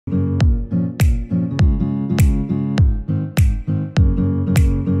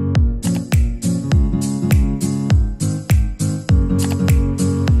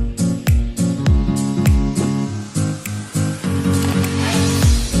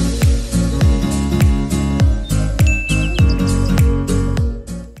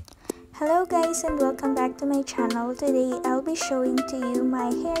guys, and welcome back to my channel. Today I'll be showing to you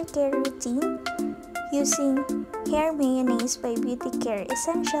my hair care routine using Hair Mayonnaise by Beauty Care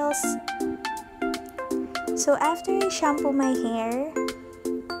Essentials. So after I shampoo my hair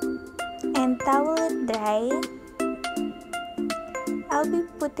and towel it dry, I'll be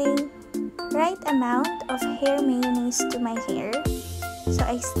putting right amount of hair mayonnaise to my hair. So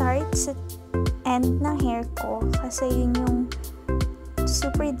I start sa end ng hair ko kasi yun yung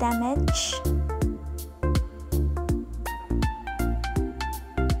super damage.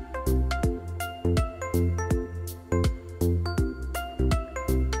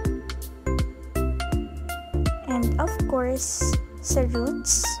 And of course, sa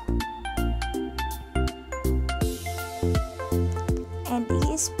roots. And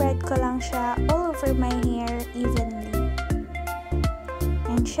i-spread ko lang siya all over my hair evenly.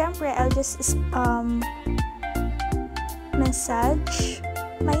 And syempre, I'll just massage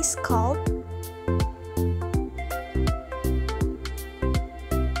my scalp.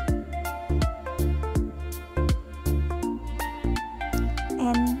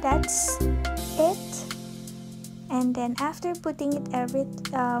 And that's it. And then after putting it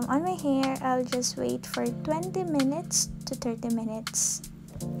on my hair, I'll just wait for 20 minutes to 30 minutes.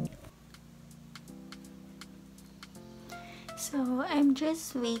 So I'm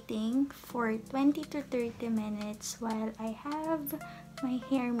just waiting for 20 to 30 minutes while I have my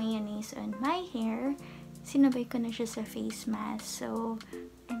hair mayonnaise on my hair. Sinabay ko na siya sa face mask. So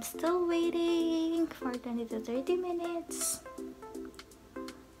I'm still waiting for 20 to 30 minutes.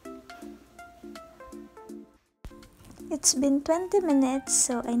 It's been 20 minutes,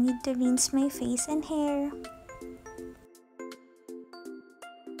 so I need to rinse my face and hair.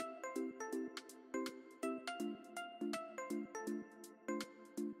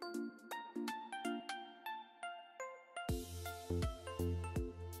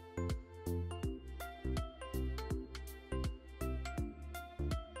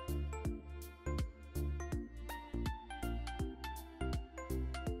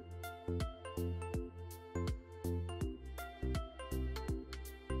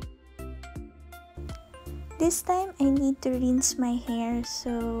 This time, I need to rinse my hair,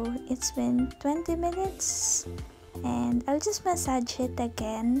 so it's been 20 minutes and I'll just massage it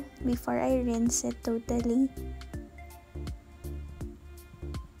again before I rinse it totally.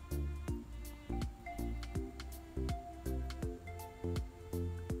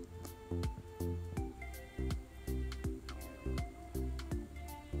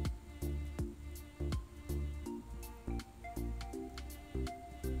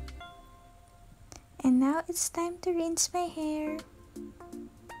 And now it's time to rinse my hair.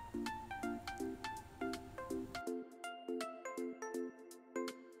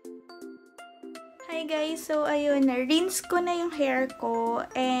 Hi guys! So ayun, na-rinse ko na yung hair ko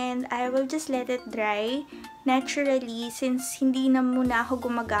and I will just let it dry naturally since hindi na muna ako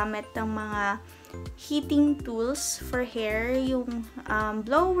gumagamit ng mga heating tools for hair, yung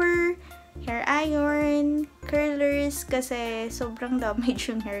blower, hair iron, curlers, kasi sobrang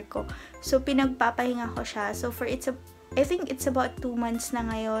damage yung hair ko. So, pinagpapahinga ko siya. So, I think it's about 2 months na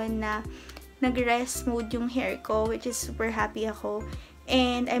ngayon na nag-rest mode yung hair ko, which is super happy ako.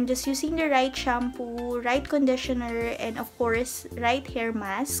 And I'm just using the right shampoo, right conditioner, and of course, right hair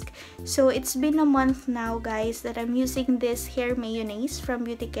mask. So, it's been a month now, guys, that I'm using this Hair Mayonnaise from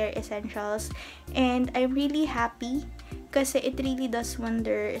Beauty Care Essentials. And I'm really happy kasi it really does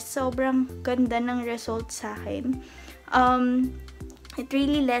wonder. Sobrang ganda ng result sa akin. It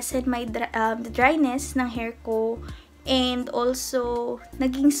really lessened my the dryness ng hair ko, and also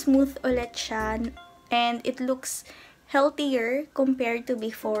naging smooth ulit siya, and it looks healthier compared to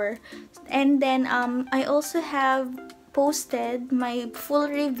before. And then I also have posted my full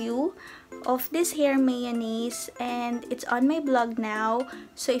review of this hair mayonnaise and it's on my blog now.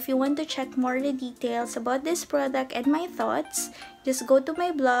 So if you want to check more the details about this product and my thoughts, just go to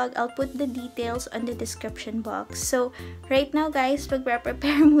my blog. I'll put the details on the description box. So right now guys,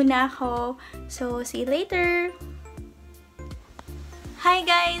 magpe-prepare muna ako. So see you later! Hi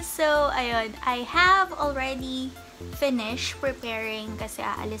guys! So ayun, I have already finished preparing kasi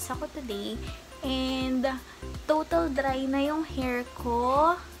aalis ako today and total dry na yung hair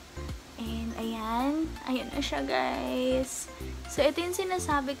ko. And ayan na siya guys. So ito yung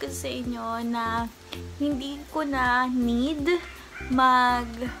sinasabi ko sa inyo na hindi ko na need mag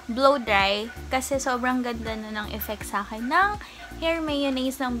blow dry kasi sobrang ganda na ng effect sa akin ng Hair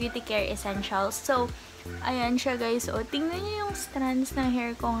Mayonnaise ng Beauty Care Essentials. So ayan siya guys. O tingnan niyo yung strands ng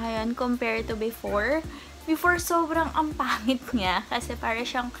hair ko ngayon compared to before. before sobrang ang pangit niya kasi para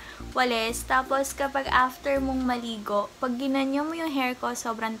siyang walis. Tapos kapag after mong maligo, pag ginanyo mo yung hair ko,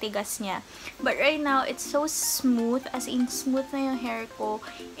 sobrang tigas niya. But right now, it's so smooth, as in smooth na yung hair ko.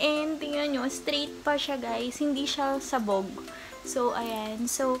 And tingnan nyo, straight pa siya guys, hindi siya sabog. So ayan,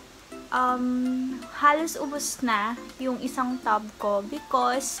 so halos ubos na yung isang tub ko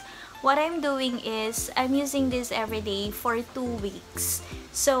because what I'm doing is, I'm using this every day for 2 weeks.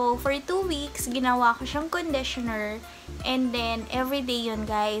 So, for 2 weeks, ginawa ko siyang conditioner. And then, every day yun,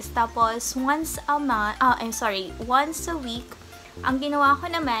 guys. Tapos, once a week, ang ginawa ko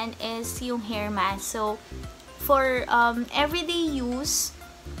naman is yung hair mask. So, for everyday use,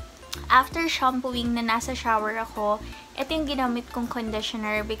 after shampooing na nasa shower ako, ito yung ginamit kong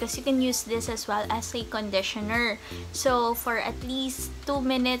conditioner because you can use this as well as a conditioner. So, for at least 2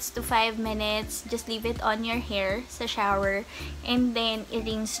 minutes to 5 minutes, just leave it on your hair sa shower and then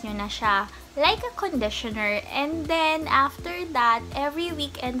i-rinse nyo na siya like a conditioner. And then, after that, every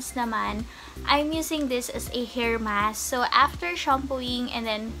weekends naman, I'm using this as a hair mask. So, after shampooing and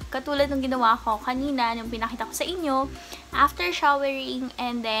then, katulad ng ginawa ko kanina, nung pinakita ko sa inyo, after showering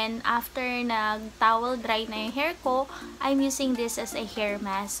and then after nag-towel dry na yung hair ko, I'm using this as a hair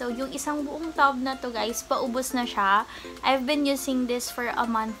mask. So, yung isang buong tub na to guys, paubos na siya. I've been using this for a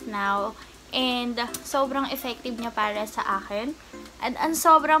month now. And, sobrang effective niya para sa akin. At ang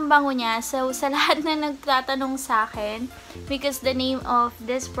sobrang bango niya. So, sa lahat na nagtatanong sa akin, because the name of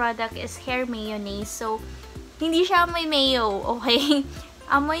this product is Hair Mayonnaise. So, hindi siya amoy mayo, okay?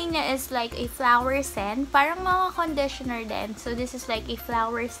 Amoy niya is like a flower scent. Parang mga conditioner din. So, this is like a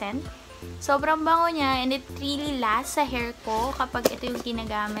flower scent. Sobrang bango niya and it really lasts sa hair ko kapag ito yung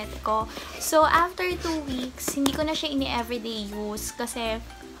ginagamit ko. So, after 2 weeks, hindi ko na siya ini-everyday use kasi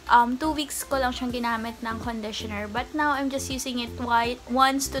 2 weeks ko lang siyang ginamit ng conditioner. But now, I'm just using it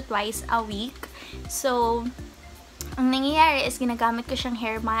once to twice a week. So, ang nangyayari is ginagamit ko siyang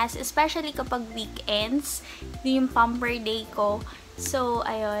hair mask, especially kapag weekends. Yung pamper day ko. So,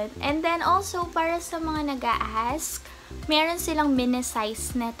 ayun. And then, also, para sa mga nag-a-ask, meron silang mini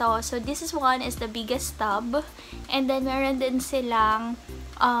size nito. So, this one is the biggest tub. And then, meron din silang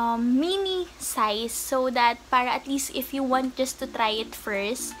mini size so that para at least if you want just to try it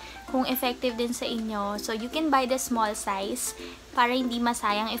first, kung effective din sa inyo. So, you can buy the small size para hindi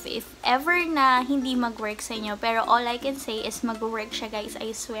masayang if ever na hindi mag-work sa inyo. Pero all I can say is mag-work siya guys. I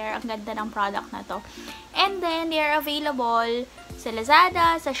swear, ang ganda ng product na to. And then, they are available sa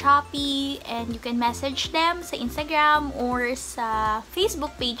LAZADA, sa SHOPEE, and you can message them sa Instagram or sa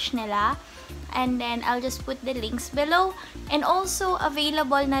Facebook page nila. And then, I'll just put the links below. And also,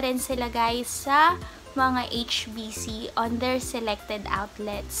 available na rin sila guys sa mga HBC on their selected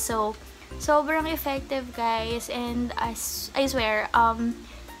outlets. So, sobrang effective guys. And I swear,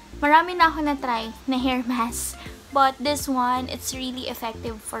 marami na ako na-try na hair mask. But this one, it's really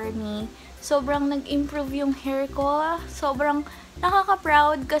effective for me. Sobrang nag-improve yung hair ko. Sobrang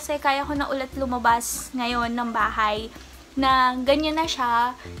nakaka-proud kasi kaya ko na ulit lumabas ngayon ng bahay na ganyan na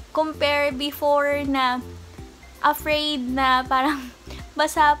siya compare before na afraid na parang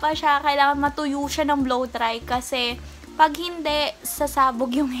basa pa siya, kailangan matuyo siya ng blow dry kasi pag hindi,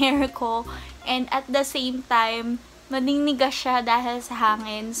 sasabog yung hair ko and at the same time maninigas siya dahil sa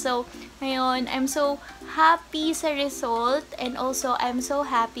hangin. So, ngayon, I'm so happy sa result and also I'm so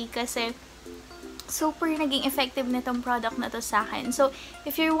happy kasi super naging effective nitong product na to sa akin. So,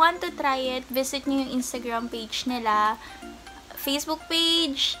 if you want to try it, visit nyo yung Instagram page nila, Facebook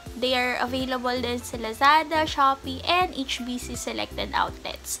page. They are available din sa LAZADA, SHOPEE, and HBC selected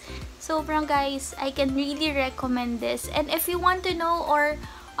outlets. Sobrang guys, I can really recommend this. And if you want to know or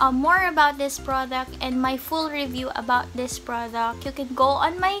more about this product and my full review about this product, you can go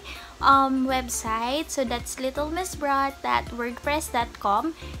on my website. So, that's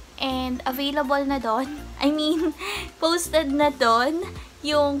littlemissbrat.wordpress.com. And available na doon. I mean, posted na doon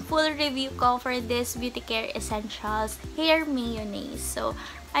yung full review ko for this Beauty Care Essentials Hair Mayonnaise. So,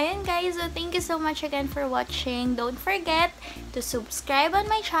 ayun guys. So, thank you so much again for watching. Don't forget to subscribe on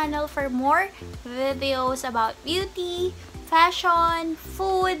my channel for more videos about beauty, fashion,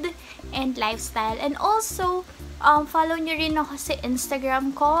 food, and lifestyle. And also, follow nyo rin ako sa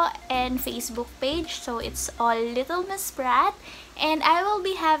Instagram ko and Facebook page. So, it's all Little Miss Brat. And I will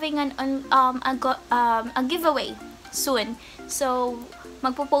be having a giveaway soon. So,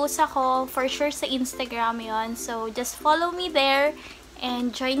 magpo-post ako for sure sa Instagram yon. So, just follow me there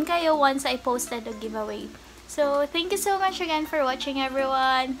and join kayo once I posted the giveaway. So, thank you so much again for watching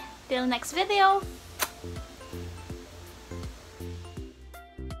everyone. Till next video!